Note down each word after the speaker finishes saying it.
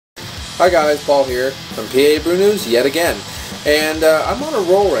Hi guys, Paul here from PABrewNews yet again. And I'm on a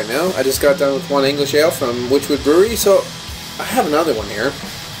roll right now. I just got done with one English ale from Wychwood Brewery, so I have another one here.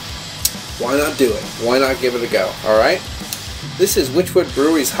 Why not do it? Why not give it a go? Alright? This is Wychwood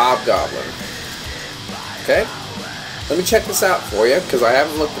Brewery's Hobgoblin. Okay? Let me check this out for you, because I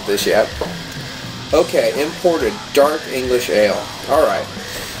haven't looked at this yet. Okay, imported dark English ale. Alright.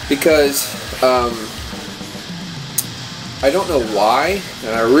 Because, I don't know why,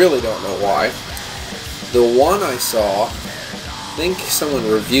 and I really don't know why. The one I saw, I think someone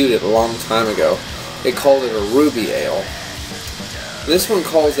reviewed it a long time ago. They called it a ruby ale. This one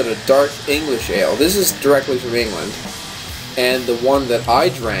calls it a dark English ale. This is directly from England. And the one that I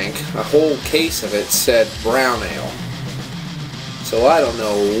drank, a whole case of it, said brown ale. So I don't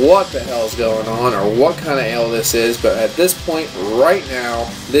know what the hell's going on or what kind of ale this is, but at this point, right now,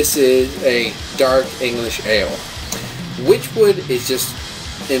 this is a dark English ale. Wychwood is just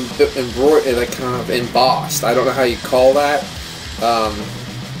embroidered, like kind of embossed. I don't know how you call that.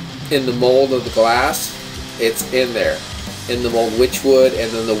 In the mold of the glass, it's in there. In the mold Wychwood,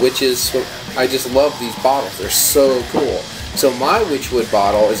 and then the witches. I just love these bottles. They're so cool. So my Wychwood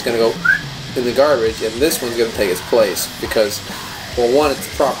bottle is going to go in the garbage, and this one's going to take its place because, well, one, it's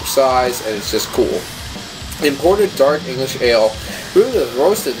the proper size, and it's just cool. Imported dark English ale, brewed with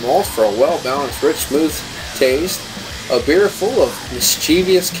roasted malts for a well-balanced, rich, smooth taste. A beer full of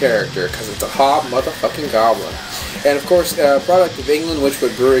mischievous character, because it's a hob motherfucking goblin. And of course, product of England,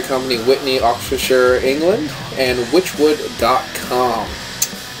 Wychwood Brewery Company, Witney, Oxfordshire, England, and Wychwood.com.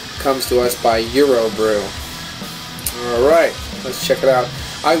 Comes to us by Eurobrew. Alright, let's check it out.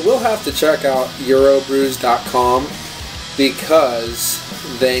 I will have to check out Eurobrews.com because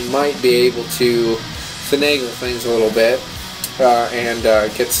they might be able to finagle things a little bit and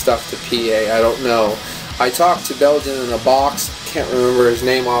get stuff to PA. I don't know. I talked to Belgian in a box, can't remember his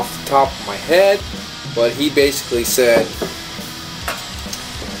name off the top of my head, but he basically said,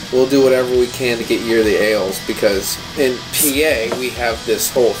 we'll do whatever we can to get you the ales, because in PA we have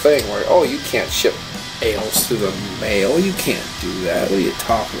this whole thing where, oh, you can't ship ales through the mail, you can't do that, what are you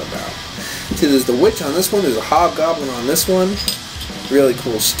talking about? See, there's the witch on this one, there's a hobgoblin on this one, really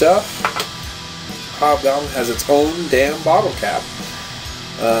cool stuff. Hobgoblin has its own damn bottle cap.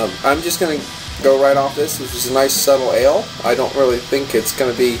 I'm just going to go right off this. This is a nice subtle ale. I don't really think it's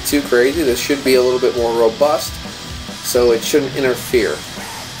going to be too crazy. This should be a little bit more robust, so it shouldn't interfere.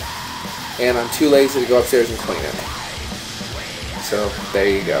 And I'm too lazy to go upstairs and clean it. So there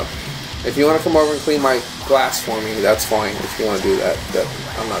you go. If you want to come over and clean my glass for me, that's fine. If you want to do that, but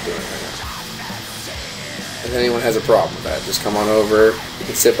I'm not doing it right now. If anyone has a problem with that, just come on over. You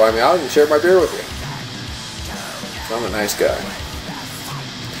can sit by me out and share my beer with you. So I'm a nice guy.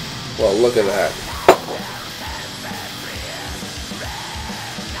 Well, look at that.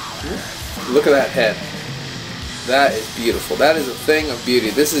 Look at that head. That is beautiful. That is a thing of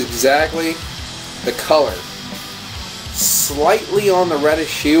beauty. This is exactly the color. Slightly on the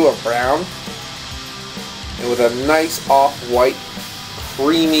reddish hue of brown. And with a nice off-white,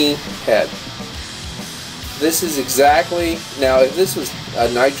 creamy head. This is exactly... Now, if this was a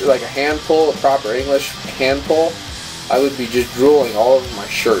like a hand pull, a proper English hand pull, I would be just drooling all over my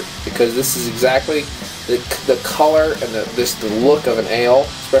shirt, because this is exactly the color and the look of an ale,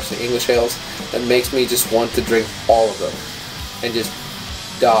 especially English ales, that makes me just want to drink all of them and just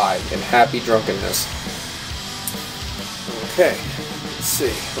die in happy drunkenness. Okay, let's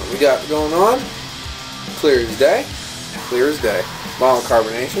see what we got going on. Clear as day. Clear as day. Mild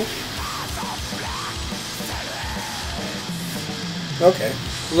carbonation. Okay,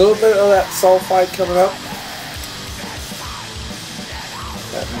 a little bit of that sulfide coming up.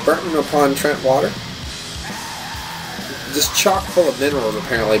 That Burton-upon-Trent water. Just chock full of minerals,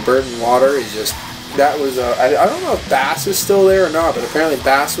 apparently. Burton water is just... That was... I don't know if Bass is still there or not, but apparently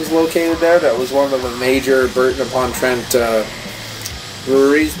Bass was located there. That was one of the major Burton-upon-Trent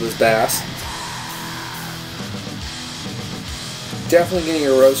breweries, was Bass. Definitely getting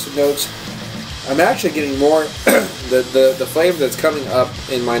your roasted notes. I'm actually getting more... the flavor that's coming up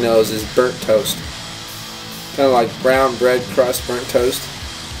in my nose is burnt toast. Kind of like brown bread crust burnt toast.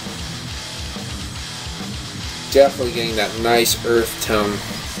 Definitely getting that nice earth tone,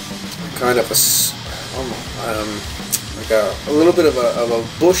 kind of like a little bit of a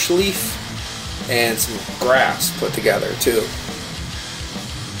bush leaf and some grass put together too.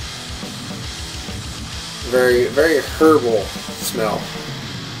 Very, very herbal smell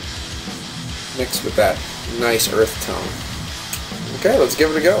mixed with that nice earth tone. Okay, let's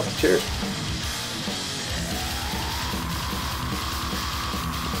give it a go. Cheers.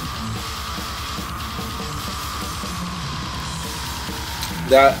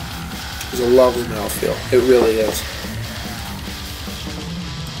 That It's a lovely mouthfeel. It really is.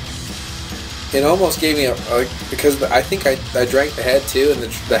 It almost gave me because I think I drank the head too, and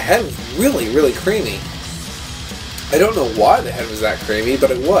the head was really, really creamy. I don't know why the head was that creamy,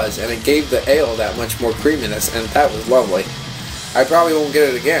 but it was, and it gave the ale that much more creaminess, and that was lovely. I probably won't get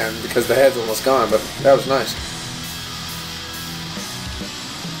it again because the head's almost gone, but that was nice.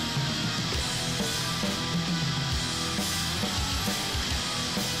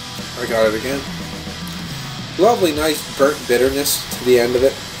 I got it again. Lovely, nice burnt bitterness to the end of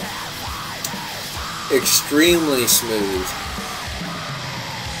it. Extremely smooth.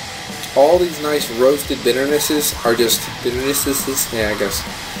 All these nice roasted bitternesses are just yeah, I guess,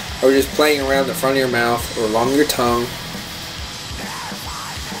 are just playing around the front of your mouth or along your tongue.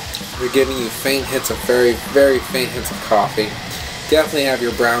 They're giving you faint hits of very, very faint hits of coffee. Definitely have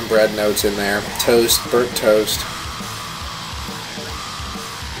your brown bread notes in there. Toast, burnt toast.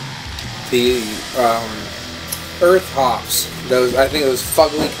 The earth hops, I think those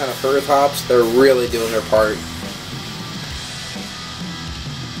fugly kind of earth hops, they're really doing their part.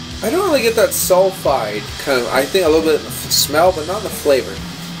 I don't really get that sulfide kind of, I think a little bit of the smell, but not the flavor.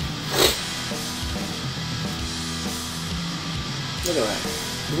 Look at that.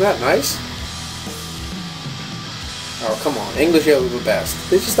 Isn't that nice? Oh, come on. English ales are the best.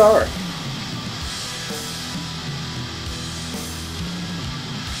 They just are.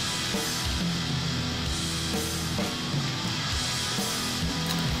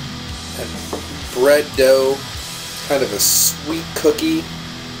 Bread dough, kind of a sweet cookie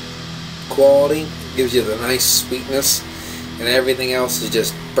quality, gives you the nice sweetness, and everything else is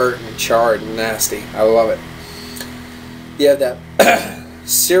just burnt and charred and nasty. I love it. You have that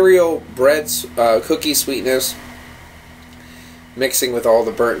cereal bread cookie sweetness mixing with all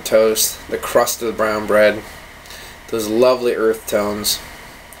the burnt toast, the crust of the brown bread, those lovely earth tones,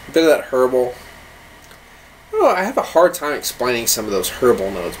 a bit of that herbal. Oh, I have a hard time explaining some of those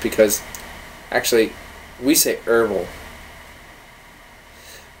herbal notes because actually, we say herbal,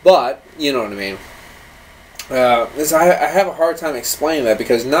 but you know what I mean. I have a hard time explaining that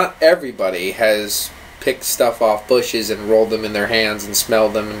because not everybody has picked stuff off bushes and rolled them in their hands and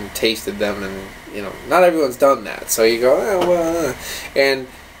smelled them and tasted them, and you know, not everyone's done that. So you go, oh, well, and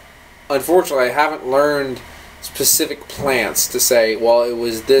unfortunately, I haven't learned specific plants to say, well, it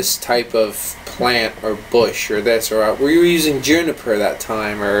was this type of plant or bush or this, or were you using juniper that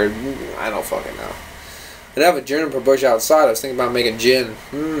time, or I don't fucking know. I'd have a juniper bush outside. I was thinking about making gin.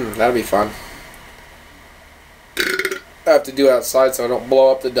 That'd be fun. I have to do it outside so I don't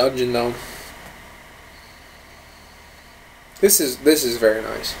blow up the dungeon though. This is very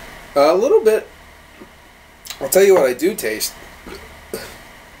nice. A little bit. I'll tell you what I do taste.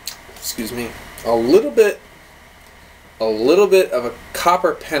 Excuse me. A little bit of a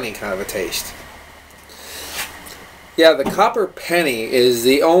copper penny kind of a taste. Yeah, the copper penny is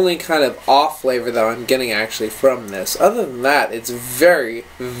the only kind of off flavor that I'm getting actually from this. Other than that, it's very,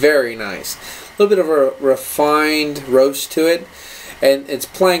 very nice. A little bit of a refined roast to it, and it's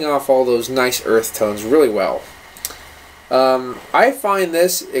playing off all those nice earth tones really well. I find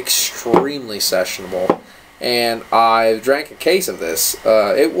this extremely sessionable, and I've drank a case of this.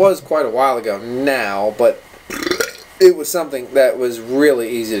 It was quite a while ago now, but it was something that was really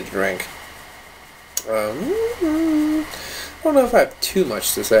easy to drink. I don't know if I have too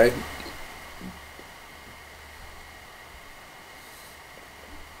much to say.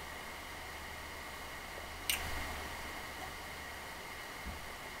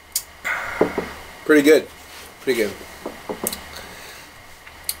 Pretty good. Pretty good.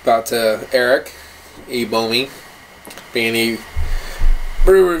 About Eric E. Bomey, B&E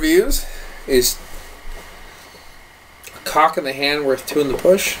Brew Reviews, is a cock in the hand worth two in the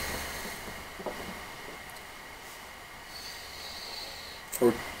push.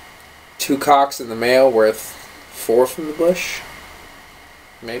 Or two cocks in the mail worth four from the bush.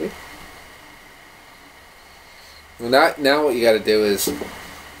 Maybe. Well, now what you got to do is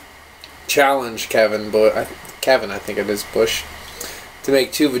challenge Kevin, but I think it is Bush, to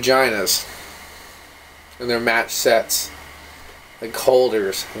make two vaginas, and they're matched sets, like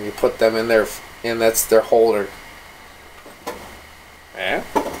holders, and you put them in there, and that's their holder. Yeah,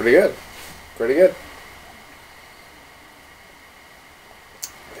 pretty good, pretty good.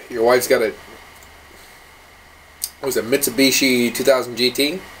 Your wife's got a, what was it, Mitsubishi 2000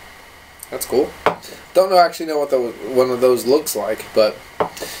 GT? That's cool. Don't actually know what one of those looks like, but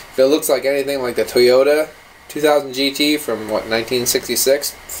if it looks like anything like the Toyota 2000 GT from what,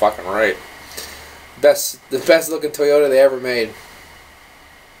 1966, fucking right. The best looking Toyota they ever made.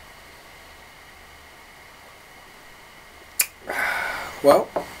 Well,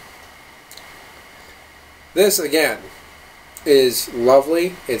 This, again, is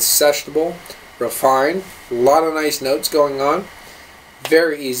lovely. It's sessionable, refined, a lot of nice notes going on.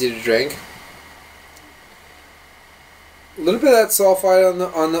 Very easy to drink. A little bit of that sulfide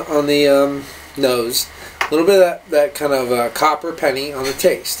on the nose. A little bit of that kind of copper penny on the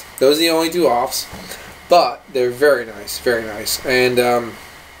taste. Those are the only two offs, but they're very nice, very nice. And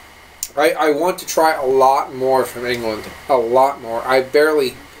I want to try a lot more from England. A lot more. I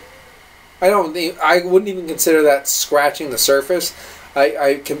wouldn't even consider that scratching the surface.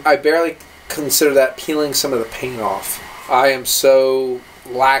 I barely consider that peeling some of the paint off. I am so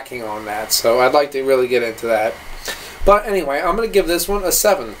lacking on that, so I'd like to really get into that. But anyway, I'm going to give this one a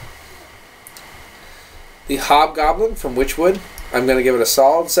 7. The Hobgoblin from Wychwood, I'm going to give it a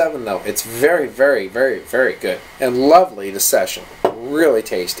solid 7 though. It's very, very, very, very good. And lovely to session. Really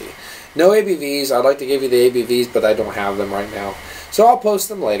tasty. No ABVs. I'd like to give you the ABVs, but I don't have them right now. So I'll post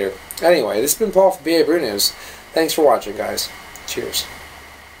them later. Anyway, this has been Paul from PABrewNews. Thanks for watching, guys. Cheers.